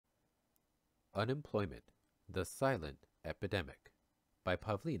Unemployment, the Silent Epidemic by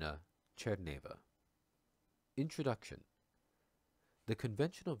Pavlina Tcherneva. Introduction. The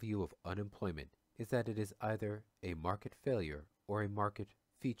conventional view of unemployment is that it is either a market failure or a market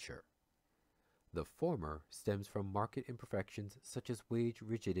feature. The former stems from market imperfections such as wage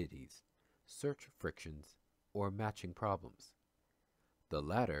rigidities, search frictions, or matching problems. The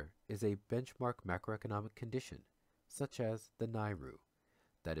latter is a benchmark macroeconomic condition, such as the NAIRU,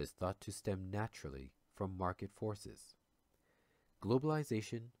 that is thought to stem naturally from market forces.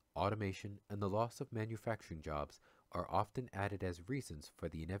 Globalization, automation, and the loss of manufacturing jobs are often added as reasons for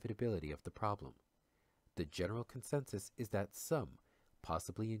the inevitability of the problem. The general consensus is that some,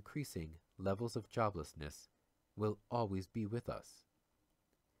 possibly increasing, levels of joblessness will always be with us.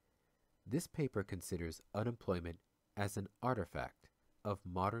 This paper considers unemployment as an artifact of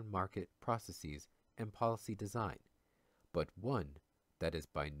modern market processes and policy design, but one that is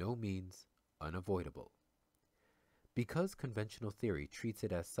by no means unavoidable. Because conventional theory treats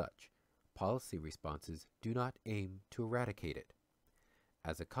it as such, policy responses do not aim to eradicate it.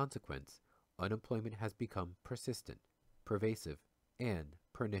 As a consequence, unemployment has become persistent, pervasive, and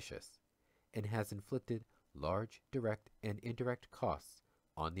pernicious, and has inflicted large direct and indirect costs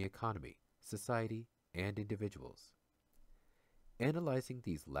on the economy, society, and individuals. Analyzing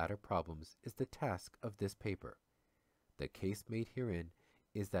these latter problems is the task of this paper. The case made herein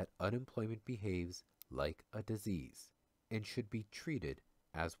is that unemployment behaves like a disease and should be treated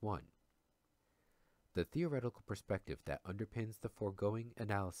as one. The theoretical perspective that underpins the foregoing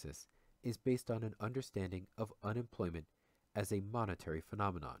analysis is based on an understanding of unemployment as a monetary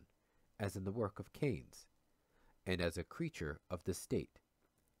phenomenon, as in the work of Keynes, and as a creature of the state,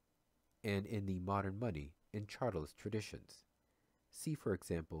 and in the modern money and Chartist traditions. See, for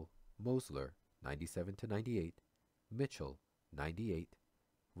example, Mosler, 97-98, Mitchell, 98,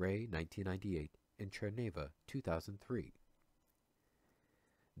 Ray, 1998, and Tcherneva, 2003.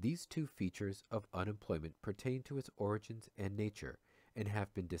 These two features of unemployment pertain to its origins and nature and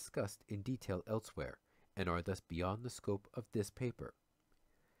have been discussed in detail elsewhere and are thus beyond the scope of this paper.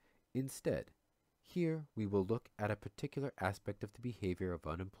 Instead, here we will look at a particular aspect of the behavior of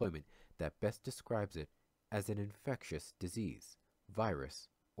unemployment that best describes it as an infectious disease, virus,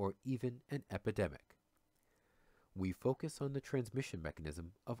 or even an epidemic. We focus on the transmission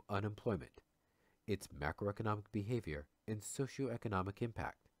mechanism of unemployment, its macroeconomic behavior, and socioeconomic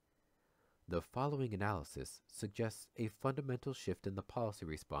impact. The following analysis suggests a fundamental shift in the policy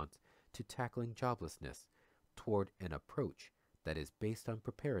response to tackling joblessness toward an approach that is based on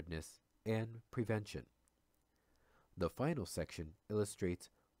preparedness and prevention. The final section illustrates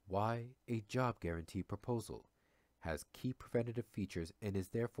why a job guarantee proposal has key preventative features and is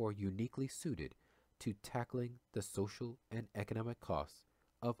therefore uniquely suited to tackling the social and economic costs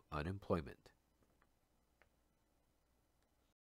of unemployment.